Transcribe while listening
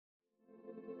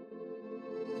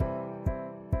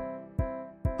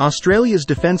Australia's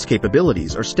defence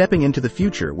capabilities are stepping into the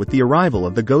future with the arrival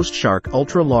of the Ghost Shark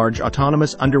Ultra-Large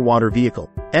Autonomous Underwater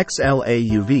Vehicle,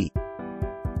 XL-AUV.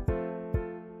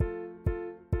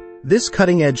 This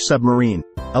cutting-edge submarine,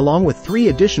 along with 3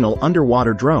 additional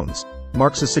underwater drones,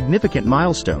 marks a significant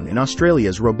milestone in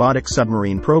Australia's robotic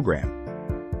submarine program.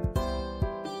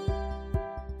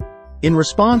 In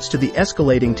response to the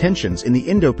escalating tensions in the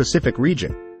Indo-Pacific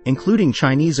region, including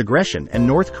Chinese aggression and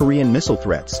North Korean missile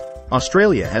threats,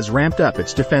 Australia has ramped up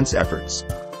its defense efforts.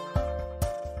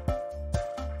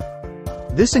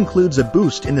 This includes a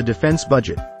boost in the defense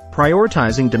budget,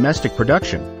 prioritizing domestic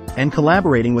production, and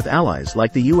collaborating with allies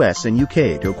like the US and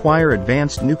UK to acquire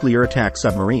advanced nuclear attack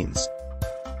submarines.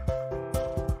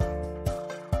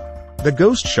 The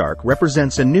Ghost Shark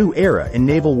represents a new era in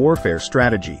naval warfare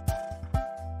strategy.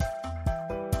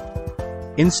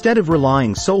 Instead of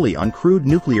relying solely on crewed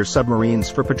nuclear submarines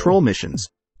for patrol missions,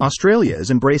 Australia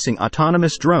is embracing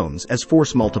autonomous drones as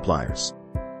force multipliers.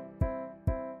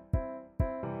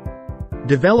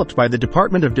 Developed by the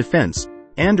Department of Defence,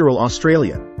 Anduril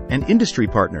Australia, and industry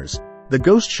partners, the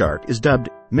Ghost Shark is dubbed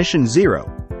Mission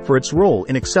Zero for its role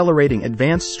in accelerating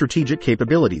advanced strategic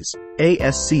capabilities,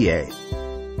 ASCA.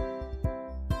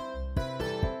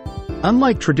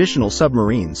 Unlike traditional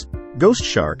submarines, Ghost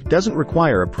Shark doesn't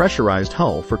require a pressurized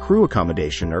hull for crew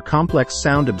accommodation or complex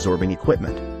sound-absorbing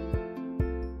equipment.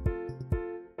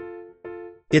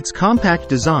 Its compact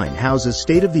design houses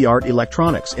state-of-the-art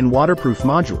electronics in waterproof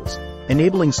modules,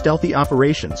 enabling stealthy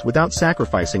operations without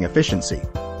sacrificing efficiency.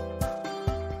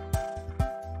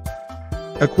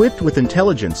 Equipped with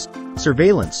intelligence,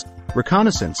 surveillance,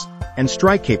 reconnaissance, and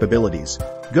strike capabilities,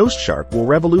 Ghost Shark will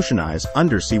revolutionize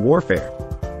undersea warfare.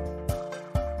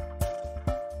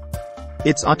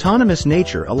 Its autonomous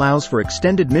nature allows for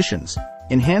extended missions,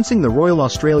 enhancing the Royal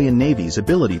Australian Navy's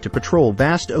ability to patrol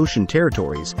vast ocean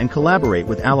territories and collaborate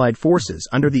with Allied forces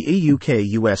under the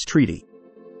AUKUS Treaty.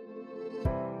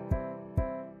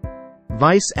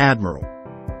 Vice Admiral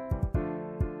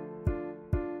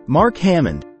Mark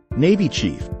Hammond, Navy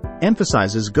Chief,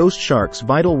 emphasizes Ghost Shark's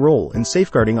vital role in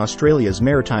safeguarding Australia's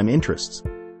maritime interests.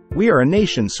 "We are a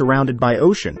nation surrounded by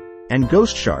ocean, and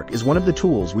Ghost Shark is one of the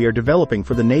tools we are developing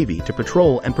for the Navy to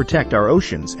patrol and protect our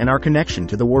oceans and our connection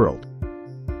to the world."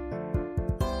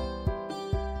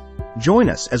 Join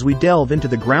us as we delve into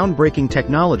the groundbreaking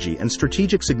technology and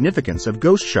strategic significance of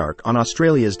Ghost Shark on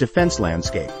Australia's defence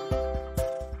landscape.